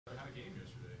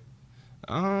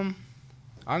Um,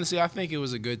 Honestly, I think it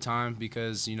was a good time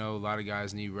because a lot of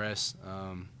guys need rest.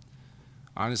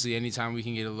 Honestly, anytime we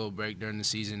can get a little break during the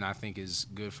season, I think is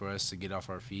good for us to get off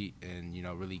our feet and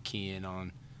really key in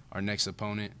on our next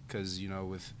opponent because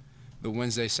with the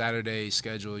Wednesday Saturday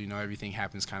schedule, everything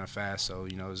happens kind of fast. So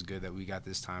it's good that we got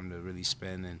this time to really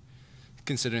spend, and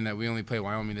considering that we only play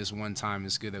Wyoming this one time,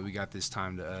 it's good that we got this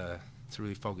time to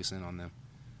really focus in on them.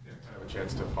 Yeah, kind of a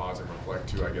chance to pause and reflect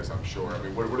too, I guess, I'm sure. I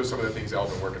mean, what are some of the things y'all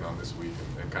been working on this week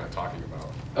and kind of talking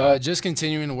about? Just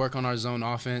continuing to work on our zone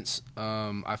offense.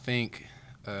 I think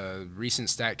recent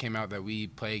stat came out that we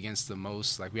play against the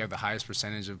most, like we have the highest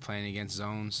percentage of playing against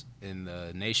zones in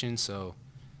the nation. So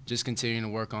just continuing to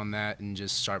work on that and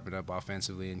just sharpen up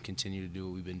offensively and continue to do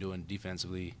what we've been doing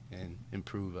defensively and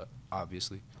improve,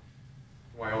 obviously.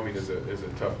 Wyoming is a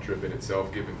tough trip in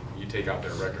itself, given you take out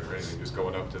their record or anything, just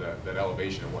going up to that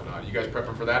elevation and whatnot. You guys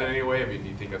prepping for that in any way? I mean, do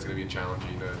you think that's going to be a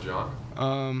challenging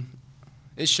jaunt?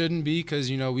 It shouldn't be because,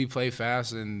 we play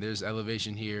fast and there's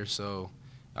elevation here. So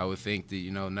I would think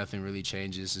that, nothing really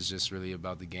changes. It's just really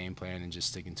about the game plan and just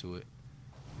sticking to it.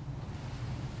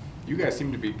 You guys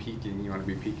seem to be peaking. You want to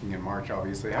be peaking in March,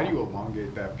 obviously. How do you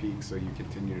elongate that peak so you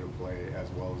continue to play as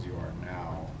well as you are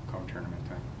now come tournament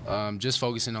time? Just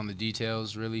focusing on the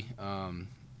details, really.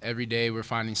 Every day we're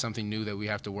finding something new that we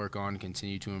have to work on,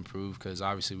 continue to improve, because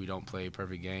obviously we don't play a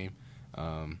perfect game.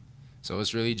 So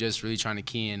it's really just trying to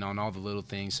key in on all the little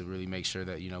things to really make sure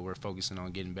that, we're focusing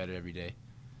on getting better every day.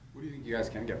 What do you think you guys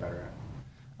can get better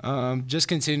at? Just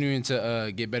continuing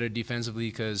to get better defensively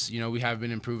because, we have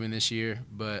been improving this year.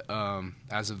 But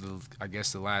as of,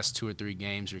 the last 2 or 3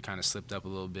 games, we kind of slipped up a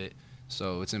little bit.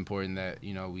 So it's important that,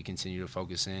 we continue to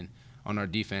focus in on our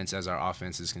defense as our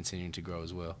offense is continuing to grow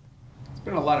as well. There's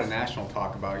been a lot of national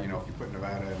talk about, if you put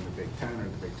Nevada in the Big 10 or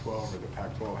the Big 12 or the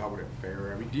Pac-12, how would it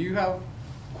fare? I mean, do you have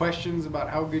questions about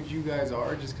how good you guys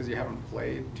are just because you haven't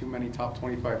played too many top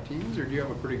 25 teams, or do you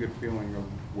have a pretty good feeling of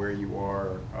where you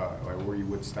are, like where you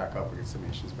would stack up against the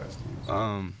nation's best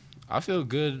teams? I feel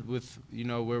good with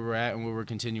where we're at and where we're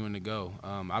continuing to go.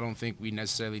 I don't think we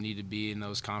necessarily need to be in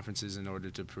those conferences in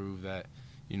order to prove that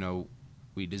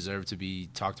we deserve to be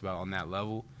talked about on that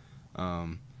level.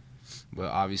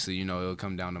 But obviously it'll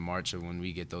come down to March of when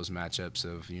we get those matchups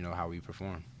of how we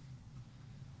perform.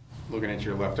 Looking at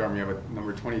your left arm, you have a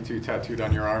number 22 tattooed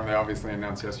on your arm. They obviously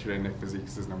announced yesterday Nick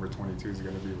Fizikis' number 22 is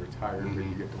going to be retired, but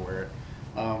you get to wear it.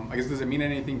 I guess, does it mean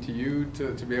anything to you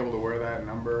to be able to wear that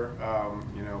number,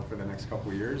 for the next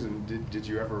couple of years? And did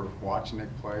you ever watch Nick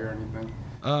play or anything?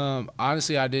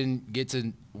 Honestly, I didn't get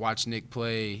to watch Nick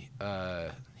play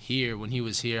here. When he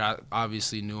was here, I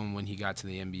obviously knew him when he got to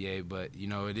the NBA. But,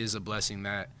 it is a blessing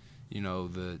that,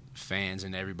 the fans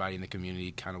and everybody in the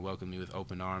community kind of welcomed me with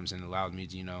open arms and allowed me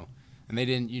to, and they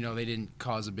didn't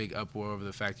cause a big uproar over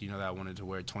the fact, that I wanted to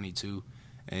wear 22.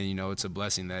 And, it's a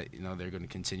blessing that, they're going to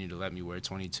continue to let me wear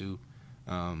 22.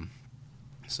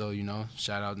 So,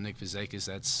 shout out to Nick Fizikis.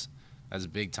 That's a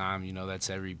big time. That's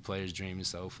every player's dream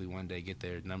is to hopefully one day get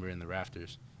their number in the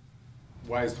rafters.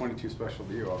 Why is 22 special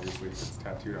to you? Obviously, if it's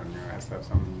tattooed on you, it has to have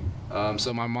something.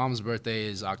 So my mom's birthday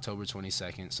is October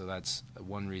 22nd, so that's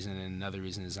one reason. And another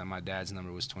reason is that my dad's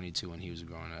number was 22 when he was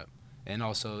growing up. And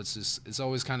also, it's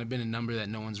always kind of been a number that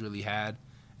no one's really had.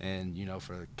 And,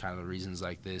 for kind of reasons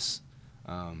like this,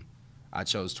 I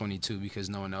chose 22 because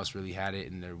no one else really had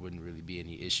it, and there wouldn't really be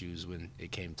any issues when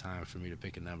it came time for me to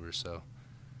pick a number. So,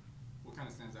 what kind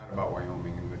of stands out about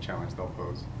Wyoming and the challenge they'll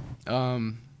pose?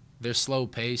 They're slow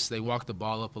pace. They walk the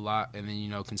ball up a lot, and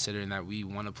then considering that we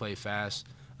want to play fast,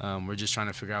 we're just trying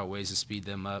to figure out ways to speed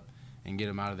them up and get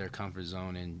them out of their comfort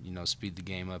zone, and speed the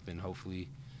game up, and hopefully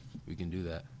we can do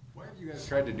that. Why have you guys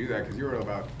tried to do that? Because you were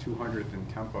about 200th in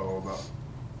tempo about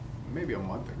maybe a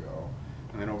month ago,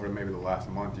 and then over maybe the last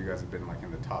month, you guys have been like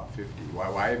in the top 50.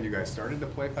 Why have you guys started to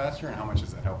play faster, and how much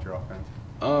has that helped your offense?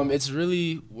 It's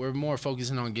really, we're more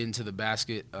focusing on getting to the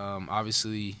basket.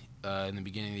 Obviously, in the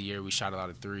beginning of the year, we shot a lot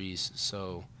of threes,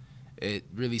 so it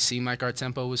really seemed like our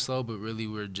tempo was slow, but really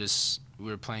we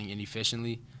were playing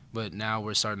inefficiently. But now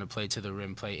we're starting to play to the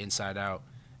rim, play inside out,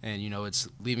 and it's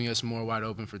leaving us more wide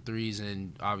open for threes,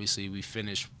 and obviously we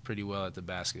finish pretty well at the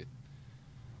basket.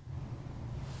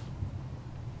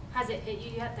 Has it hit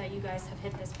you yet that you guys have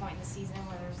hit this point in the season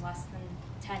where there's less than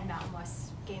 10 Mountain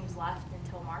West games left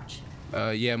until March?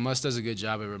 Yeah, Muss does a good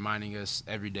job at reminding us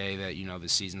every day that, the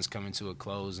season's coming to a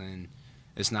close and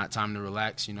it's not time to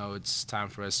relax. It's time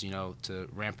for us, to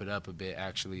ramp it up a bit,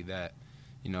 actually, that,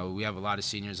 we have a lot of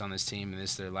seniors on this team and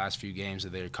it's their last few games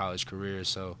of their college career.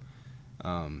 So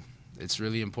it's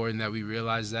really important that we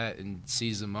realize that and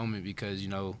seize the moment because,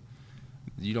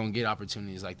 you don't get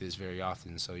opportunities like this very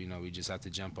often. So, we just have to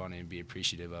jump on it and be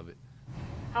appreciative of it.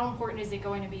 How important is it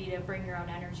going to be to bring your own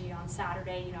energy on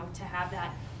Saturday, to have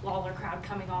that Lawler crowd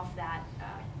coming off that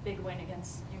big win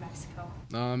against New Mexico?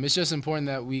 It's just important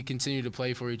that we continue to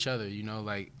play for each other.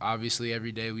 Obviously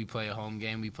every day we play a home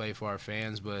game, we play for our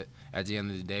fans, but at the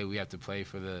end of the day we have to play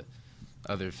for the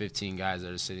other 15 guys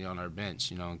that are sitting on our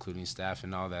bench, including staff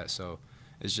and all that. So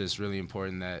it's just really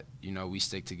important that, we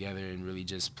stick together and really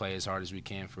just play as hard as we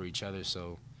can for each other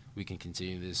so we can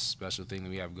continue this special thing that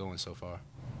we have going so far.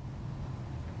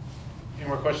 Any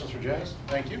more questions for Jazz?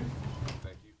 Thank you.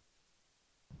 Thank you.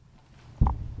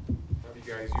 Have you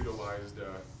guys utilized the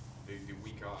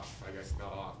week off? I guess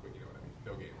not off, but you know what I mean.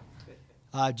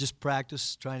 No game. Just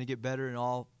practice, trying to get better in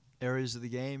all areas of the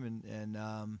game,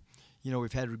 and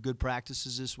we've had good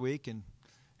practices this week, and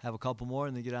have a couple more,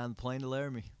 and then get on the plane to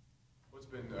Laramie. What's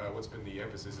been the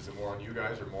emphasis? Is it more on you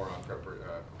guys or more on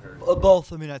preparing?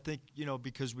 Both. I mean, I think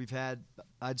because we've had,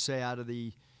 I'd say, out of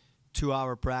the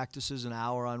 2-hour practices, an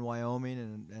hour on Wyoming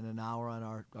and an hour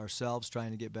on ourselves,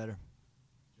 trying to get better.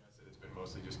 I said it's been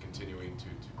mostly just continuing to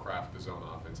craft the zone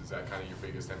offense. Is that kind of your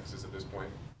biggest emphasis at this point?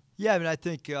 Yeah, I mean, I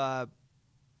think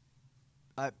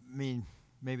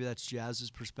maybe that's Jazz's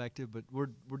perspective, but we're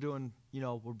doing,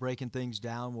 we're breaking things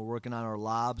down. We're working on our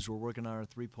lobs. We're working on our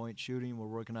three-point shooting. We're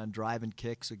working on driving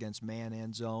kicks against man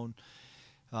and zone.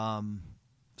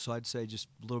 So I'd say just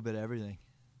a little bit of everything.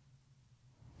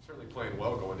 Certainly playing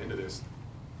well going into this.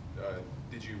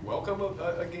 Did you welcome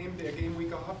a game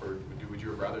week off, or would you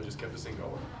have rather just kept this thing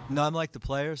going? No, I'm like the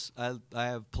players. I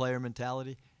have player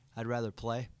mentality. I'd rather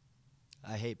play.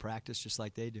 I hate practice just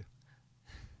like they do.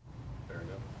 Fair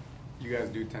enough. You guys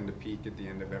do tend to peak at the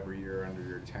end of every year under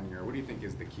your tenure. What do you think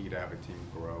is the key to have a team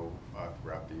grow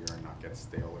throughout the year and not get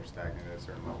stale or stagnant at a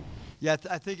certain level? Yeah,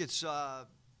 I think it's a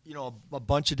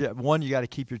bunch of one. You got to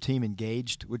keep your team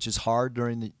engaged, which is hard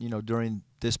during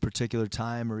this particular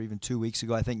time, or even 2 weeks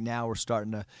ago. I think now we're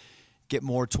starting to get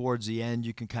more towards the end.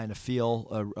 You can kind of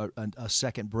feel a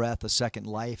second breath, a second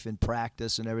life in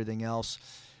practice and everything else.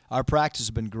 Our practice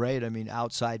has been great. I mean,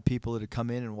 outside people that have come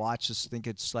in and watched us think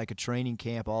it's like a training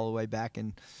camp all the way back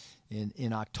in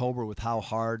October, with how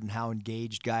hard and how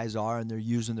engaged guys are, and they're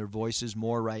using their voices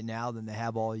more right now than they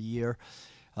have all year.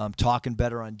 Talking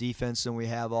better on defense than we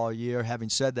have all year. Having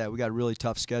said that, we got a really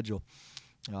tough schedule.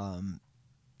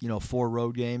 4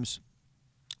 road games,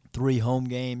 3 home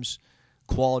games.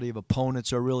 Quality of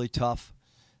opponents are really tough.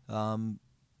 So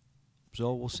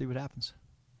we'll see what happens.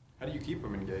 How do you keep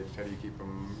them engaged? How do you keep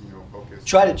them, focused?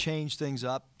 Try to change things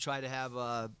up. Try to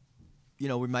have,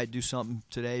 we might do something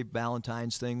today,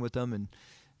 Valentine's thing with them,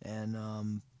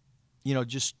 and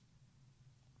just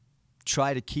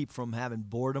try to keep from having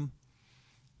boredom.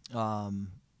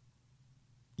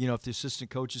 If the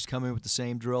assistant coaches come in with the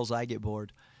same drills, I get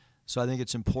bored. So I think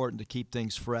it's important to keep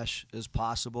things fresh as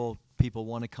possible. People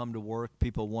want to come to work.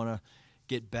 People want to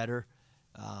get better.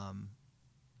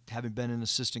 Having been an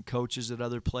assistant coaches at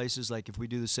other places, like if we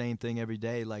do the same thing every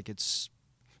day, like it's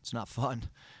not fun.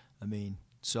 I mean,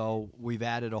 so we've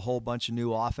added a whole bunch of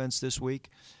new offense this week.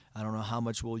 I don't know how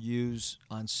much we'll use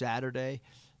on Saturday,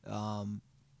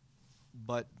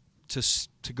 but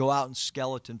to go out and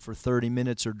skeleton for 30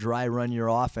 minutes or dry run your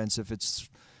offense, if it's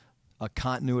a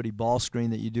continuity ball screen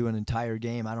that you do an entire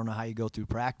game, I don't know how you go through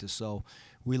practice. So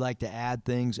we like to add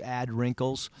things, add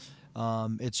wrinkles.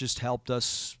 It's just helped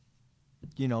us,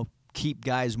 keep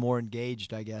guys more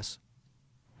engaged, I guess.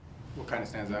 What kind of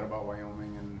stands out about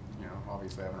Wyoming and,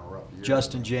 obviously having a rough year?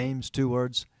 Justin James, 2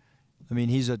 words. I mean,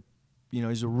 he's a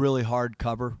really hard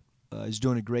cover. He's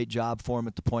doing a great job for him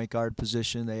at the point guard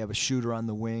position. They have a shooter on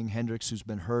the wing, Hendricks, who's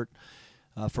been hurt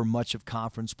for much of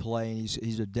conference play.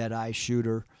 He's a dead-eye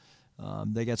shooter.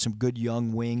 They got some good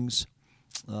young wings.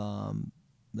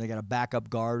 They got a backup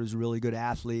guard who's a really good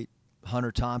athlete.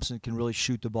 Hunter Thompson can really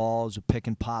shoot the ball. He's a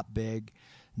pick-and-pop big.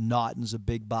 Naughton's a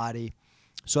big body.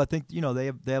 So I think, they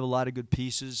have a lot of good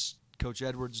pieces. Coach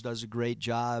Edwards does a great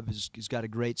job. He's got a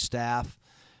great staff.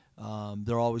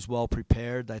 They're always well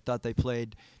prepared. I thought they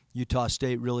played Utah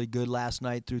State really good last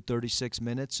night through 36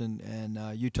 minutes, and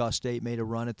Utah State made a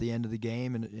run at the end of the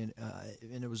game, and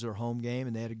it was their home game,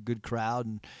 and they had a good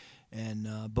crowd,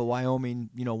 but Wyoming,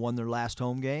 won their last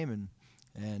home game,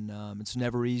 and it's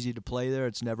never easy to play there.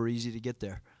 It's never easy to get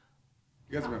there.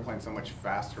 You guys have been playing so much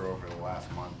faster over the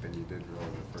last month than you did really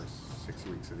the first 6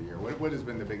 weeks of the year. What has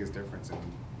been the biggest difference in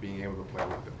being able to play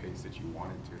with the pace that you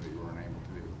wanted to, that you weren't able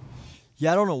to do?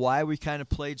 Yeah, I don't know why we kind of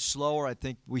played slower. I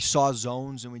think we saw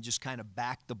zones and we just kind of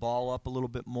backed the ball up a little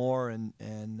bit more and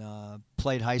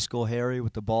played high school Harry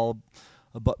with the ball.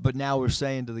 But now we're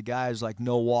saying to the guys, like,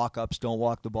 no walk-ups, don't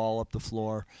walk the ball up the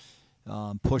floor.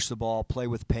 push the ball, play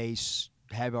with pace,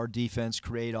 have our defense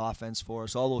create offense for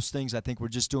us. All those things, I think we're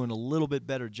just doing a little bit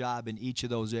better job in each of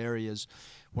those areas.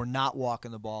 We're not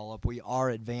walking the ball up. We are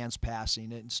advanced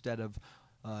passing it instead of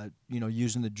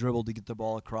using the dribble to get the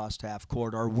ball across half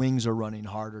court. Our wings are running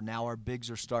harder. Now our bigs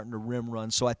are starting to rim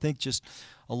run. So I think just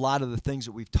a lot of the things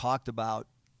that we've talked about,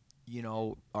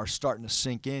 are starting to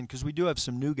sink in because we do have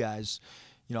some new guys.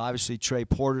 Obviously Trey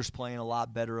Porter's playing a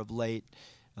lot better of late.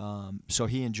 So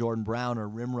he and Jordan Brown are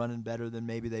rim running better than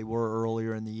maybe they were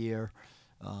earlier in the year.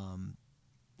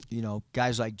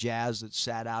 Guys like Jazz that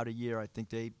sat out a year, I think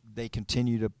they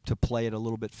continue to play at a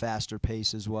little bit faster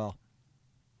pace as well.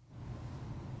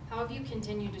 How have you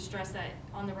continued to stress that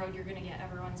on the road you're going to get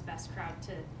everyone's best crowd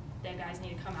that guys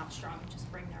need to come out strong and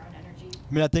just bring their own energy?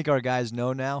 I think our guys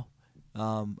know now.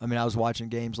 I was watching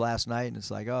games last night, and it's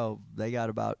like, they got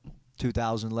about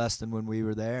 2,000 less than when we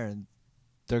were there, and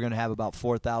they're going to have about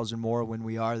 4,000 more when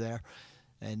we are there.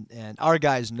 And our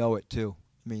guys know it too.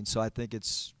 So I think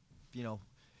it's,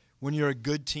 when you're a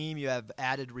good team, you have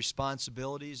added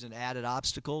responsibilities and added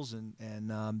obstacles,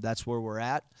 and that's where we're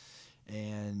at.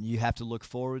 And you have to look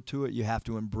forward to it. You have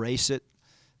to embrace it.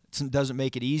 It doesn't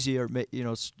make it easy, or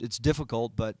it's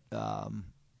difficult, but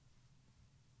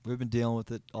we've been dealing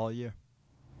with it all year.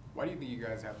 Why do you think you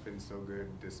guys have been so good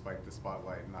despite the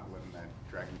spotlight and not letting that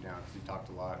drag you down? Because you talked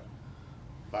a lot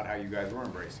about how you guys were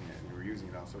embracing it and you were using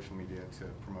it on social media to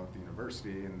promote the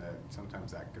university, and that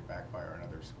sometimes that could backfire on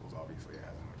other schools. Obviously, it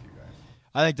hasn't with you guys.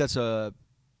 I think that's a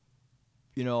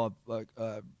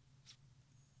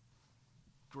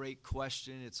great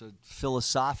question. It's a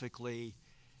philosophically,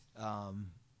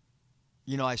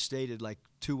 I stated like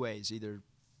two ways: either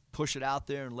push it out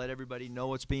there and let everybody know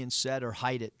what's being said, or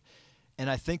hide it. And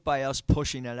I think by us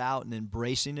pushing it out and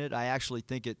embracing it, I actually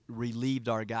think it relieved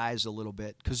our guys a little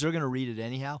bit because they're going to read it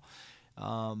anyhow.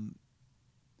 And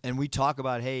we talk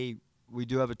about, hey, we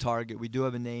do have a target. We do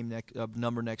have a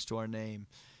number next to our name.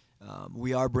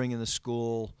 We are bringing the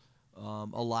school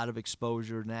a lot of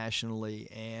exposure nationally.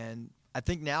 And I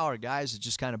think now our guys, it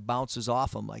just kind of bounces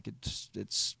off them. Like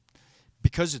it's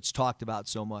because it's talked about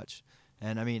so much.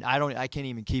 And I can't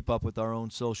even keep up with our own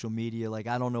social media. Like,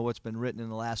 I don't know what's been written in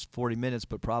the last 40 minutes,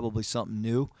 but probably something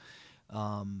new.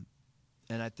 And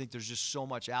I think there's just so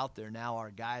much out there now. Our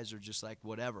guys are just like,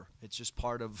 whatever. It's just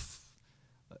part of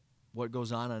what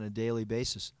goes on a daily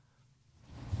basis.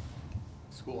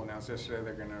 School announced yesterday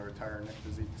they're going to retire Nick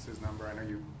Vizikis' number. I know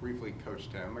you briefly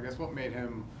coached him. I guess what made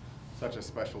him such a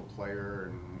special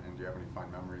player, and do you have any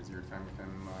fond memories of your time with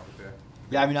him?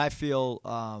 Yeah, I feel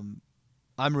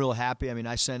I'm real happy.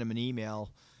 I sent him an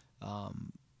email,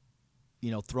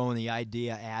 throwing the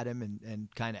idea at him and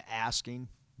kind of asking,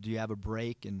 do you have a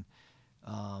break? And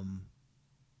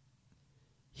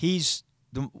he's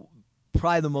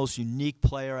probably the most unique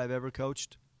player I've ever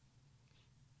coached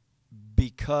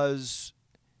because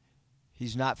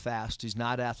he's not fast, he's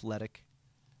not athletic,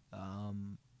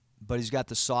 but he's got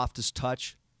the softest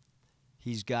touch.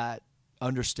 He's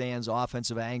understands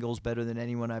offensive angles better than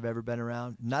anyone I've ever been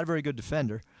around. Not a very good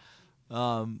defender,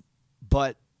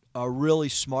 but a really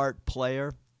smart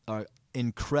player, an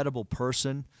incredible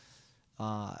person.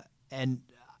 And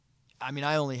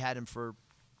I only had him for,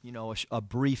 a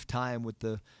brief time with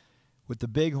the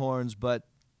Bighorns, but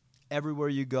everywhere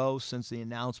you go since the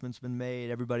announcement's been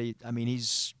made, everybody,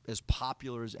 he's as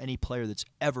popular as any player that's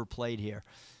ever played here.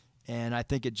 And I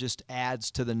think it just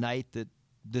adds to the night that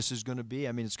this is going to be.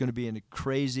 It's going to be in a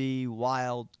crazy,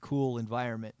 wild, cool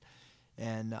environment.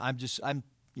 And I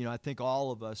think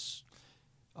all of us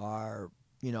are,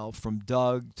 from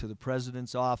Doug to the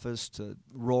president's office to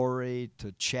Rory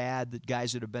to Chad, the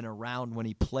guys that have been around when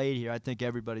he played here, I think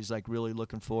everybody's like really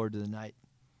looking forward to the night.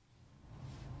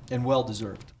 And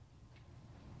well-deserved.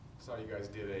 I saw you guys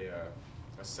did a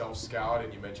self-scout,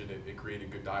 and you mentioned it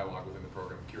created good dialogue within the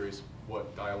program. I'm curious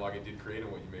what dialogue it did create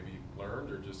and what you maybe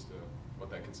learned, or just what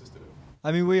that consisted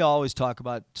of. We always talk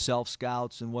about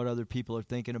self-scouts and what other people are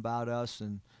thinking about us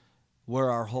and where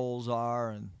our holes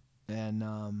are. And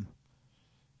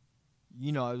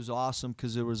it was awesome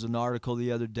because there was an article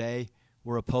the other day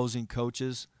where opposing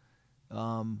coaches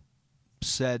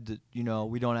said that,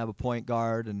 we don't have a point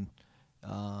guard and,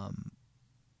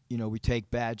 we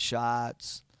take bad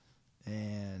shots.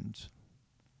 And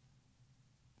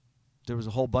there was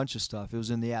a whole bunch of stuff. It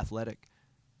was in The Athletic.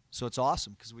 So it's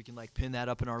awesome because we can pin that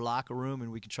up in our locker room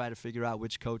and we can try to figure out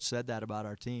which coach said that about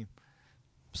our team.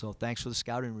 So thanks for the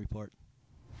scouting report.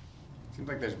 Seems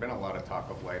like there's been a lot of talk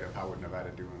of late of how would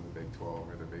Nevada do in the Big 12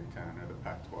 or the Big 10 or the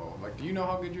Pac-12. Do you know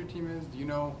how good your team is? Do you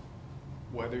know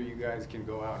whether you guys can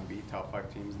go out and beat top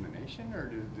 5 teams in the nation, or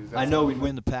does that? I know we'd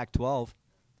win the Pac-12.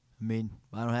 I mean,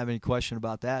 I don't have any question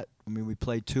about that. I mean, we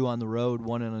played 2 on the road,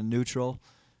 1 in a neutral.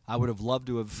 I would have loved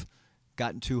to have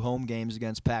gotten 2 home games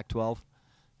against Pac-12.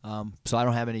 So I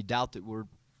don't have any doubt that we're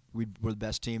the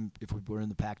best team if we were in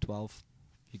the Pac-12.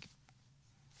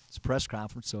 It's a press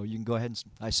conference, so you can go ahead and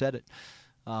I said it.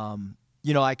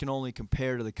 You know, I can only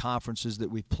compare to the conferences that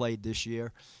we've played this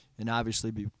year, and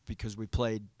obviously because we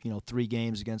played, 3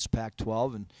 games against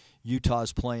Pac-12, and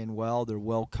Utah's playing well. They're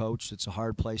well coached. It's a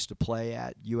hard place to play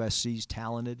at. USC's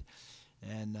talented,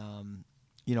 and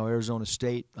Arizona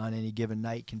State on any given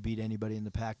night can beat anybody in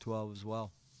the Pac-12 as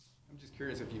well. I'm just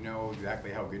curious if you know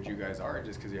exactly how good you guys are,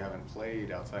 just because you haven't played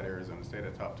outside Arizona State,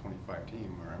 a top 25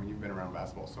 team. Or I mean, you've been around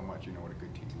basketball so much, you know what a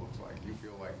good team looks like. Do you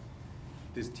feel like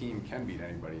this team can beat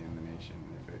anybody in the nation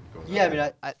if it goes? Yeah, I mean,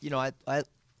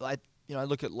 I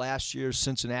look at last year's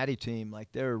Cincinnati team,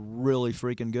 like they're really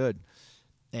freaking good,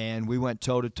 and we went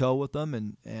toe to toe with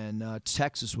them, and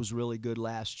Texas was really good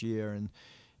last year,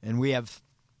 and we have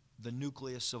the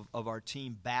nucleus of our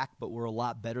team back, but we're a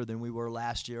lot better than we were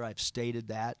last year. I've stated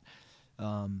that.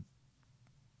 So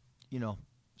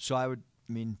I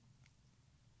mean,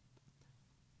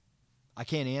 I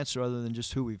can't answer other than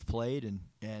just who we've played,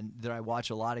 and that I watch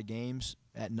a lot of games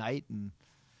at night, and,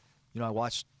 I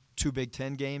watched 2 Big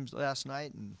Ten games last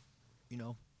night, and, I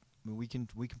mean, we can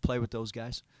play with those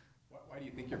guys. Why do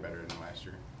you think you're better than last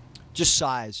year? Just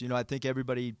size. I think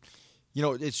everybody,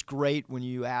 it's great when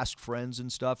you ask friends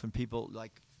and stuff, and people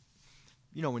like,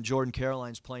 when Jordan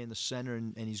Caroline's playing the center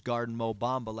and he's guarding Mo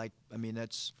Bamba, like, I mean,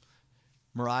 that's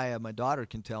Mariah, my daughter,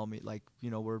 can tell me, like,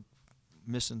 we're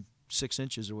missing 6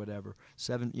 inches or whatever,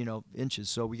 7, inches.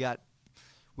 So we got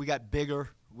bigger.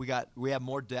 We have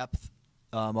more depth,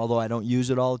 although I don't use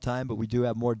it all the time, but we do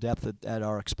have more depth at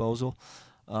our disposal.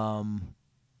 And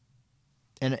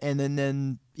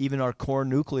then even our core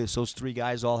nucleus, those 3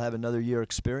 guys all have another year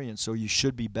experience, so you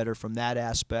should be better from that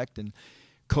aspect. And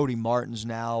Cody Martin's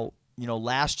now,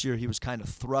 last year he was kind of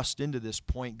thrust into this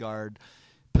point guard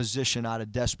position out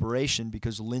of desperation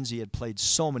because Lindsey had played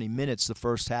so many minutes the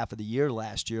first half of the year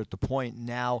last year at the point.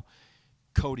 Now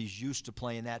Cody's used to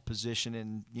playing that position,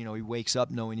 and, he wakes up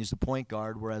knowing he's the point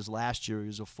guard, whereas last year he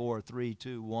was a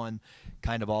 4-3-2-1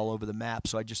 kind of all over the map.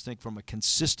 So I just think from a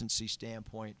consistency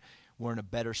standpoint, we're in a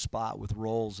better spot with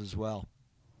roles as well.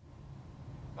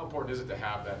 How important is it to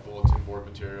have that bulletin board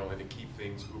material and to keep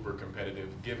things uber competitive,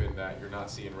 given that you're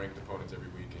not seeing ranked opponents every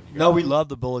week? And No, we love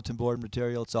the bulletin board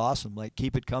material. It's awesome. Like,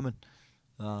 keep it coming.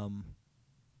 I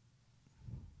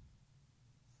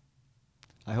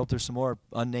hope there's some more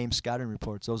unnamed scouting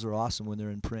reports. Those are awesome when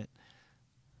they're in print.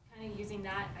 Kind of using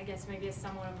that, I guess, maybe as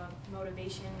somewhat of a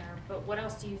motivation, but what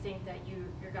else do you think that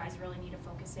your guys really need to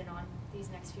focus in on these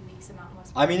next few weeks in Mountain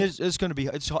West? I mean, it's going to be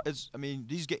I mean,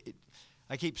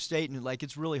 I keep stating, like,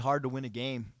 it's really hard to win a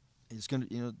game. It's going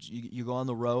to, you go on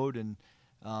the road, and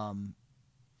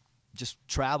just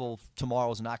travel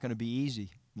tomorrow is not going to be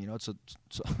easy.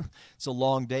 It's a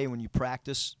long day when you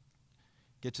practice.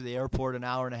 Get to the airport an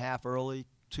hour and a half early,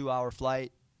 2-hour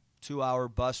flight, 2-hour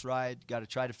bus ride. Got to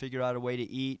try to figure out a way to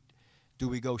eat. Do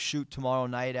we go shoot tomorrow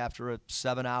night after a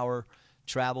 7-hour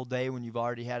travel day when you've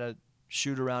already had a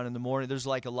shoot around in the morning? There's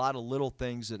like a lot of little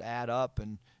things that add up,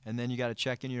 and then you got to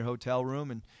check in your hotel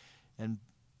room, and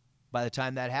by the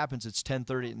time that happens, it's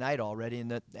 10:30 at night already,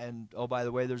 and oh, by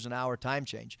the way, there's an hour time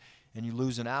change, and you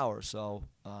lose an hour. So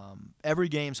every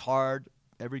game's hard.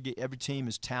 Every team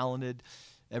is talented.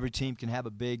 Every team can have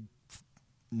a big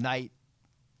night,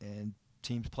 and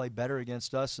teams play better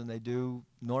against us than they do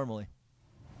normally.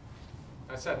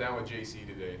 I sat down with JC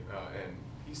today, and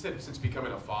he said since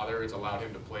becoming a father, it's allowed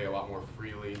him to play a lot more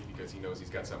freely because he knows he's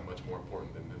got something much more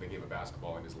important than the game of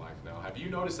basketball in his life now. Have you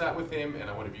noticed that with him? And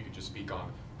I wonder if you could just speak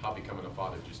on how becoming a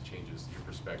father just changes your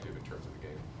perspective in terms of the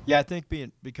game. Yeah, I think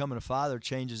becoming a father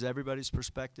changes everybody's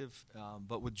perspective.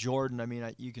 But with Jordan, I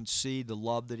mean, you can see the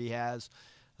love that he has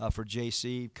for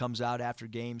JC. Comes out after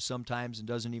games sometimes and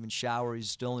doesn't even shower. He's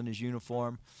still in his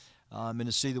uniform. And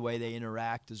to see the way they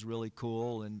interact is really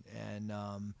cool. And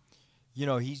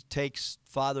he takes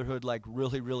fatherhood like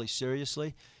really, really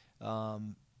seriously.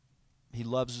 He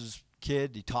loves his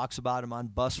kid. He talks about him on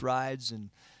bus rides, and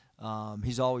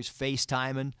he's always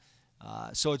FaceTiming.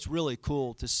 So it's really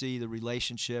cool to see the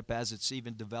relationship as it's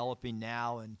even developing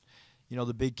now. And,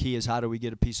 the big key is how do we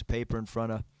get a piece of paper in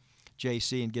front of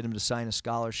JC and get him to sign a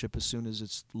scholarship as soon as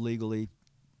it's legally.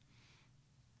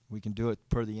 We can do it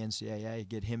per the NCAA,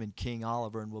 get him and King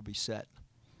Oliver, and we'll be set.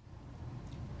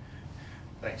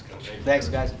 Thanks, Coach. Thanks,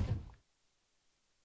 guys.